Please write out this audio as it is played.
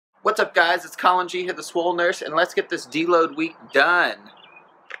What's up, guys? It's Collinmgray here, the TheSwoleNurse, and let's get this deload week done.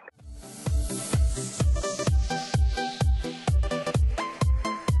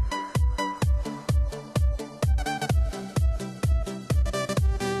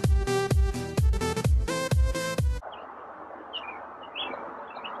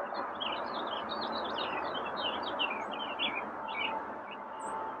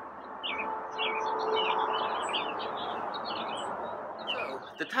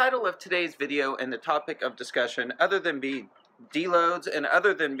 The title of today's video and the topic of discussion, other than being deloads and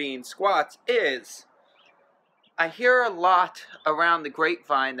other than being squats, is I hear a lot around the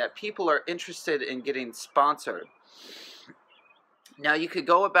grapevine that people are interested in getting sponsored. Now, you could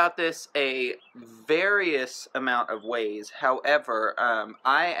go about this a various amount of ways. However,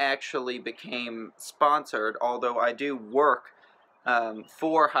 I actually became sponsored, although I do work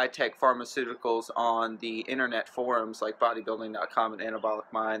for high-tech pharmaceuticals on the internet forums like bodybuilding.com and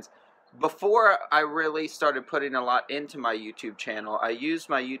Anabolic Minds. Before I really started putting a lot into my YouTube channel, I used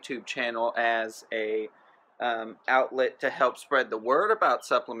my YouTube channel as a outlet to help spread the word about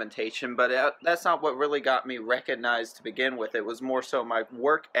supplementation, but that's not what really got me recognized to begin with. It was more so my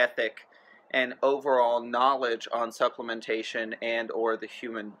work ethic and overall knowledge on supplementation and or the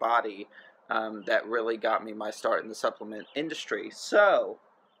human body that really got me my start in the supplement industry. So,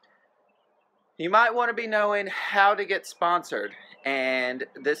 you might want to be knowing how to get sponsored, and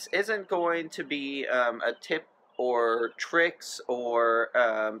this isn't going to be a tip or tricks or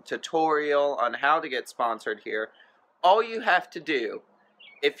tutorial on how to get sponsored here. All you have to do,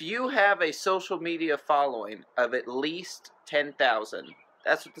 if you have a social media following of at least 10,000,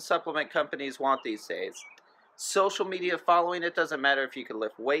 that's what the supplement companies want these days. Social media following, it doesn't matter if you can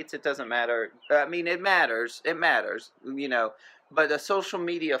lift weights, it doesn't matter. I mean, it matters, you know, but a social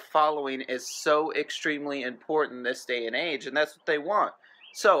media following is so extremely important this day and age, and that's what they want.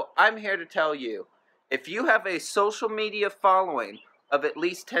 So, I'm here to tell you, if you have a social media following of at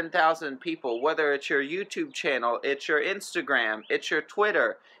least 10,000 people, whether it's your YouTube channel, it's your Instagram, it's your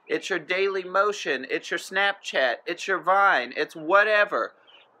Twitter, it's your Daily Motion, it's your Snapchat, it's your Vine, it's whatever.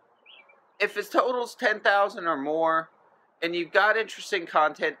 If it totals 10,000 or more, and you've got interesting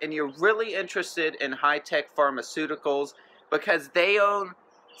content, and you're really interested in high-tech pharmaceuticals, because they own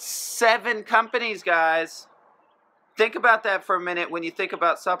 7 companies, guys. Think about that for a minute when you think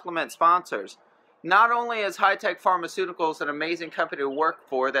about supplement sponsors. Not only is high-tech pharmaceuticals an amazing company to work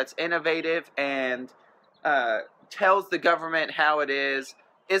for that's innovative and tells the government how it is,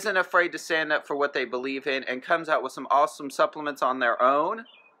 isn't afraid to stand up for what they believe in, and comes out with some awesome supplements on their own,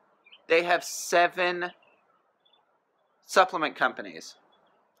 they have 7 supplement companies.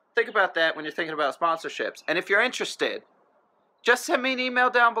 Think about that when you're thinking about sponsorships. And if you're interested, just send me an email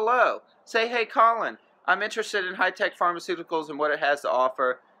down below. Say, hey, Colin, I'm interested in high-tech pharmaceuticals and what it has to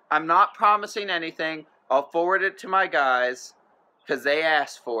offer. I'm not promising anything. I'll forward it to my guys because they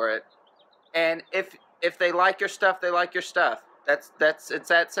asked for it. And if they like your stuff, they like your stuff. It's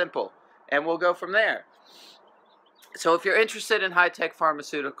that simple. And we'll go from there. So if you're interested in high-tech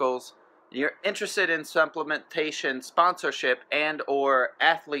pharmaceuticals, you're interested in supplementation sponsorship and or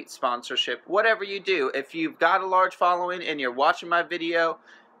athlete sponsorship, whatever you do, if you've got a large following and you're watching my video,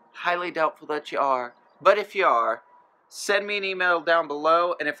 highly doubtful that you are, but if you are, send me an email down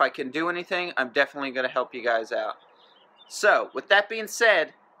below, and if I can do anything, I'm definitely going to help you guys out. So, with that being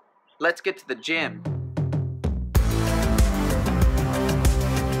said, let's get to the gym.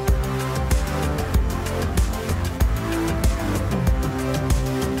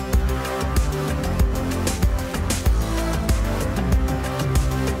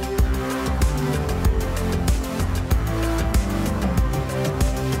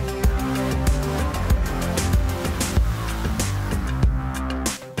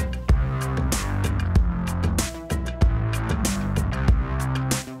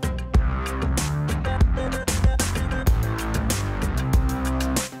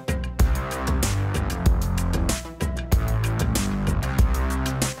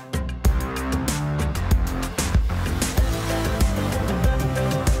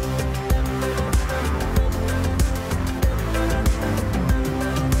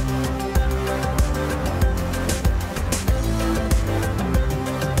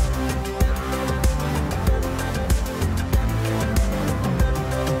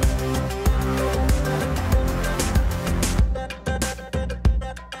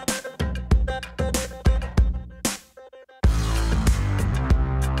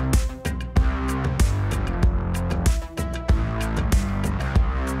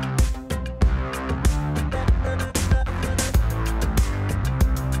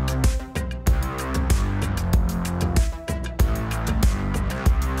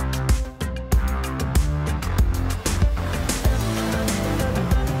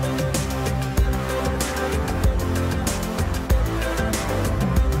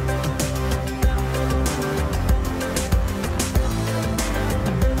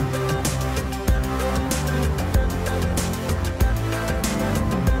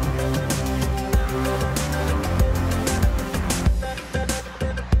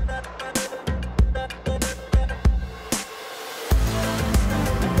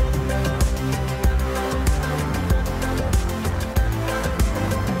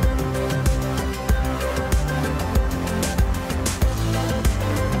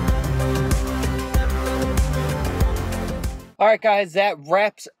 Alright guys, that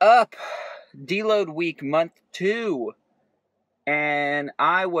wraps up Deload Week Month 2. And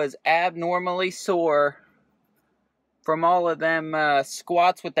I was abnormally sore from all of them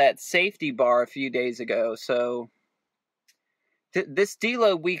squats with that safety bar a few days ago. So this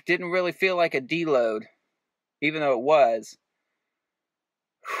deload week didn't really feel like a deload, even though it was.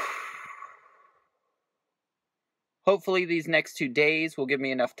 Hopefully these next 2 days will give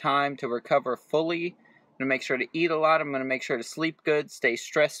me enough time to recover fully. I'm going to make sure to eat a lot. I'm going to make sure to sleep good, stay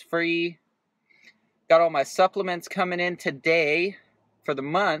stress-free. Got all my supplements coming in today for the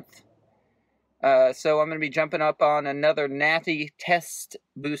month. So I'm going to be jumping up on another natty test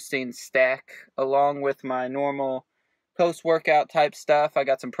boosting stack along with my normal post-workout type stuff. I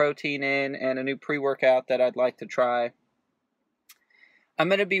got some protein in and a new pre-workout that I'd like to try. I'm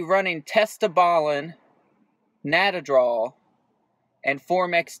going to be running Testabalin, Natadrol, and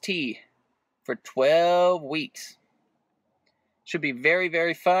Form-XT for 12 weeks. Should be very,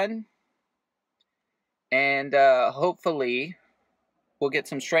 very fun. And hopefully we'll get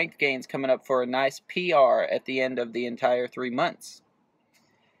some strength gains coming up for a nice PR at the end of the entire 3 months.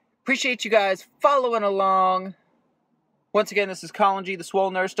 Appreciate you guys following along. Once again, this is Collinmgray, the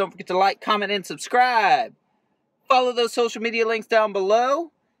TheSwoleNurse. Don't forget to like, comment, and subscribe. Follow those social media links down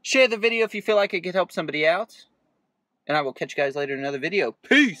below. Share the video if you feel like it could help somebody out. And I will catch you guys later in another video.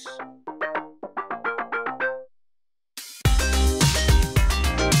 Peace!